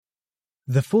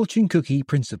The Fortune Cookie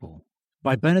Principle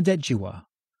by Bernadette Jiwa.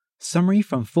 Summary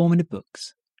from 4-Minute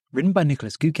Books. Written by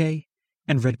Nicholas Gouquet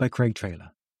and read by Craig Traylor.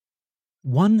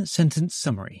 One-sentence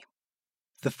summary.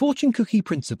 The Fortune Cookie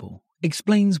Principle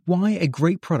explains why a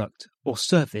great product or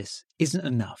service isn't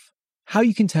enough, how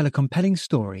you can tell a compelling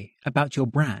story about your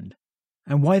brand,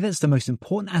 and why that's the most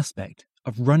important aspect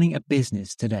of running a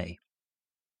business today.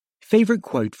 Favorite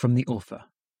quote from the author.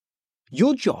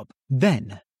 Your job,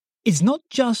 then, is not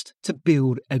just to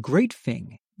build a great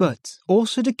thing, but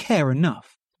also to care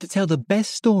enough to tell the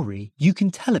best story you can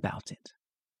tell about it.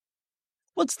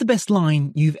 What's the best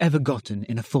line you've ever gotten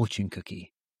in a fortune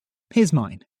cookie? Here's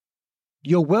mine.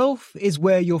 Your wealth is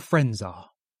where your friends are.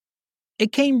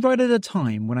 It came right at a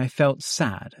time when I felt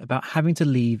sad about having to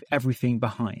leave everything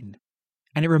behind,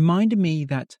 and it reminded me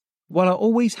that while I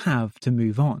always have to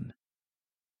move on,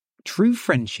 true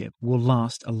friendship will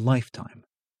last a lifetime.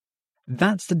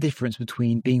 That's the difference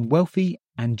between being wealthy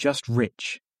and just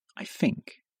rich, I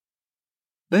think.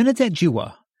 Bernadette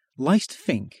Jiwa likes to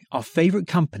think our favourite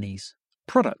companies,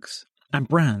 products, and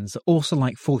brands are also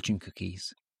like fortune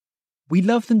cookies. We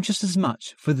love them just as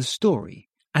much for the story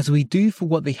as we do for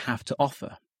what they have to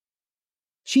offer.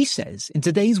 She says in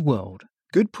today's world,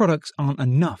 good products aren't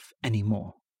enough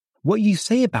anymore. What you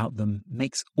say about them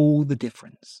makes all the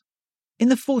difference. In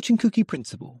the Fortune Cookie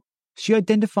Principle, she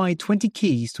identified 20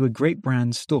 keys to a great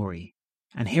brand story,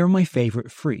 and here are my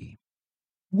favourite 3.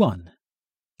 1.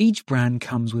 Each brand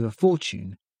comes with a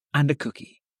fortune and a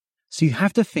cookie, so you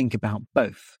have to think about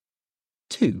both.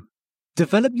 2.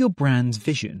 Develop your brand's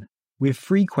vision with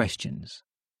 3 questions.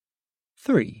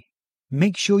 3.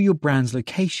 Make sure your brand's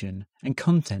location and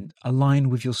content align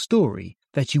with your story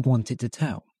that you want it to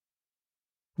tell.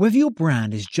 Whether your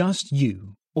brand is just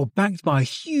you or backed by a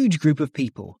huge group of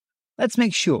people, let's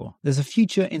make sure there's a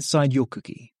future inside your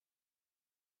cookie.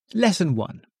 Lesson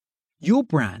 1. Your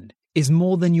brand is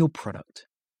more than your product,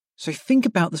 so think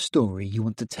about the story you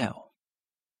want to tell.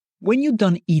 When you're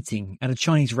done eating at a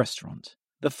Chinese restaurant,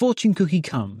 the fortune cookie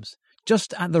comes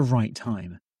just at the right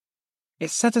time. It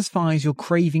satisfies your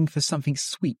craving for something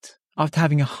sweet after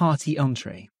having a hearty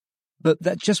entree, but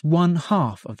that's just one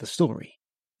half of the story.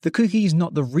 The cookie is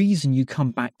not the reason you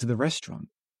come back to the restaurant.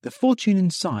 The fortune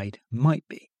inside might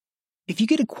be. If you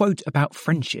get a quote about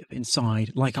friendship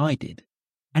inside like I did,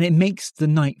 and it makes the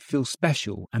night feel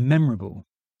special and memorable,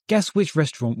 guess which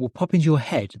restaurant will pop into your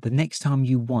head the next time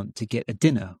you want to get a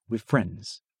dinner with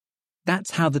friends.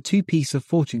 That's how the 2-piece of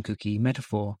fortune cookie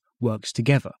metaphor works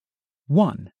together.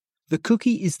 1. The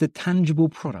cookie is the tangible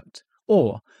product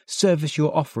or service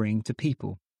you're offering to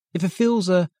people. It fulfills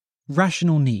a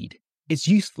rational need, it's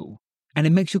useful, and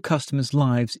it makes your customers'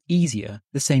 lives easier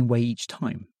the same way each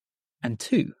time. And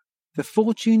 2. The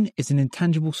fortune is an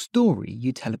intangible story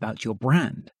you tell about your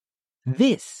brand.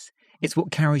 This is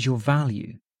what carries your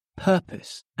value,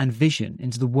 purpose, and vision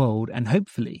into the world, and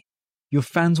hopefully, your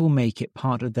fans will make it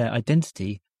part of their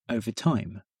identity over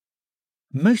time.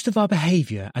 Most of our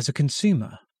behaviour as a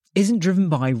consumer isn't driven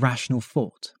by rational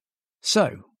thought.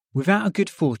 So, without a good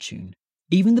fortune,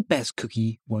 even the best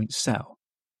cookie won't sell.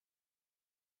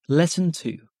 Lesson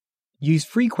 2. Use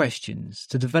 3 questions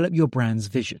to develop your brand's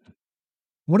vision.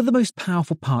 One of the most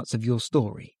powerful parts of your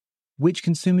story, which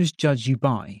consumers judge you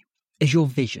by, is your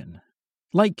vision.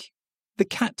 Like the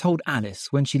cat told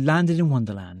Alice when she landed in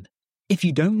Wonderland, if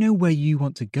you don't know where you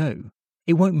want to go,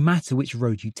 it won't matter which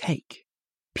road you take.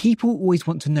 People always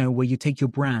want to know where you take your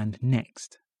brand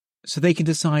next, so they can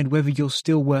decide whether you're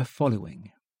still worth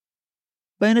following.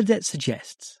 Bernadette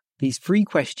suggests these 3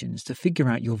 questions to figure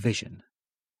out your vision.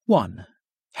 1.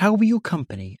 How will your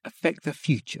company affect the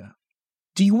future?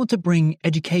 Do you want to bring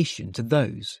education to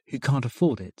those who can't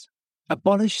afford it?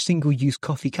 Abolish single-use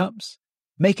coffee cups?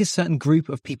 Make a certain group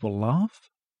of people laugh?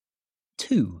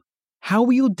 2. How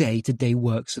will your day-to-day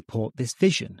work support this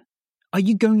vision? Are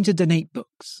you going to donate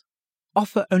books?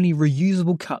 Offer only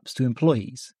reusable cups to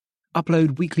employees?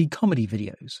 Upload weekly comedy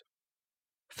videos?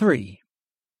 3.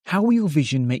 How will your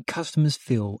vision make customers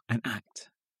feel and act?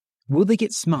 Will they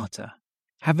get smarter?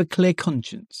 Have a clear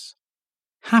conscience?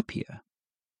 Happier?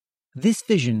 This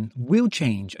vision will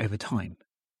change over time.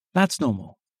 That's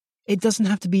normal. It doesn't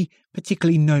have to be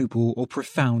particularly noble or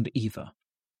profound either.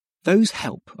 Those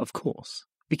help, of course,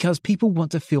 because people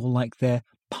want to feel like they're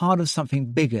part of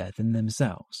something bigger than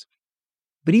themselves.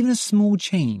 But even a small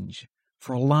change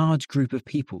for a large group of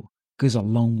people goes a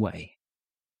long way.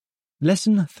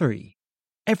 Lesson 3.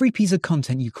 Every piece of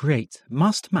content you create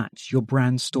must match your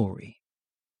brand story.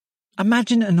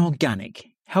 Imagine an organic,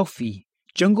 healthy,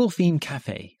 jungle-themed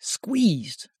cafe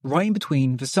squeezed right in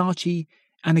between Versace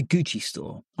and a Gucci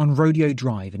store on Rodeo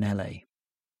Drive in LA.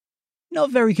 Not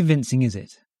very convincing, is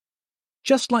it?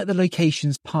 Just like the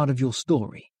location's part of your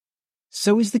story,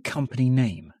 so is the company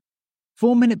name.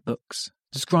 4-Minute Books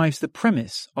describes the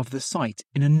premise of the site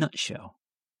in a nutshell.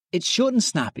 It's short and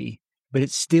snappy, but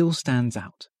it still stands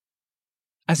out.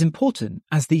 As important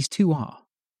as these two are,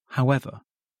 however,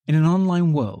 in an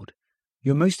online world,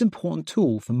 your most important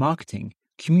tool for marketing,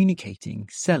 communicating,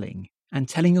 selling, and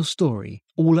telling your story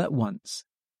all at once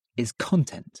is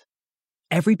content.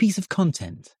 Every piece of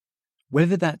content,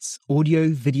 whether that's audio,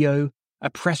 video, a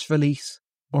press release,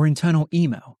 or internal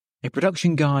email, a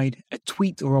production guide, a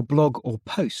tweet or a blog or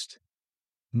post,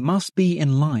 must be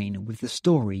in line with the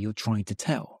story you're trying to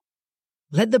tell.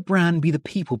 Let the brand be the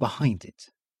people behind it.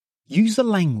 Use the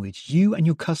language you and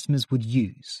your customers would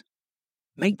use.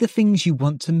 Make the things you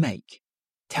want to make.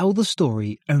 Tell the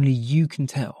story only you can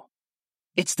tell.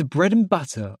 It's the bread and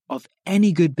butter of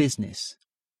any good business.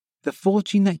 The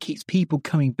fortune that keeps people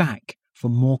coming back for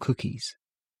more cookies.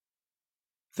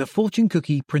 The Fortune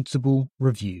Cookie Principle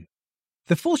Review.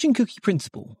 The Fortune Cookie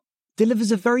Principle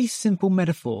delivers a very simple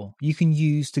metaphor you can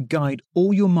use to guide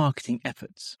all your marketing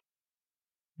efforts.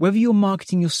 Whether you're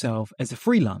marketing yourself as a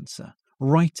freelancer,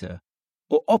 writer,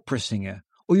 or opera singer,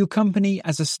 or your company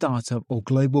as a startup or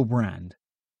global brand,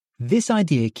 this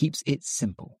idea keeps it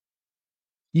simple.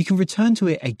 You can return to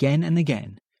it again and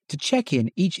again to check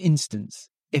in each instance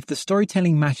if the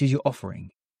storytelling matches your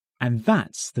offering, and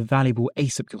that's the valuable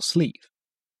ace up your sleeve.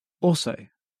 Also,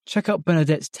 check out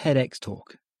Bernadette's TEDx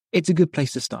talk. It's a good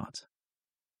place to start.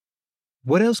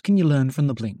 What else can you learn from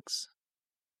the blinks?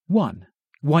 1.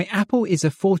 Why Apple is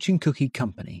a fortune cookie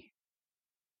company.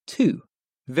 2.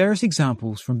 Various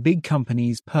examples from big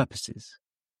companies' purposes.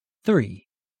 3.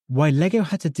 Why Lego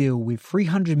had to deal with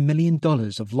 $300 million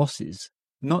of losses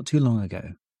not too long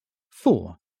ago.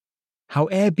 4. How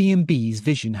Airbnb's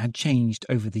vision had changed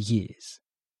over the years.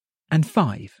 And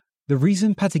 5. The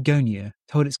reason Patagonia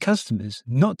told its customers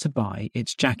not to buy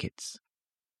its jackets.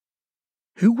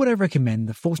 Who would I recommend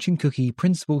the Fortune Cookie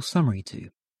Principle Summary to?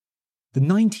 The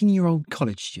 19-year-old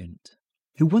college student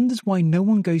who wonders why no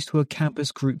one goes to a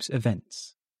campus group's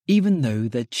events, even though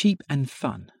they're cheap and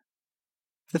fun.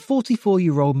 The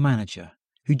 44-year-old manager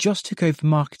who just took over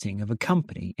marketing of a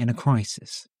company in a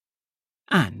crisis.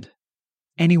 And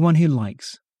anyone who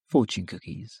likes fortune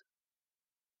cookies.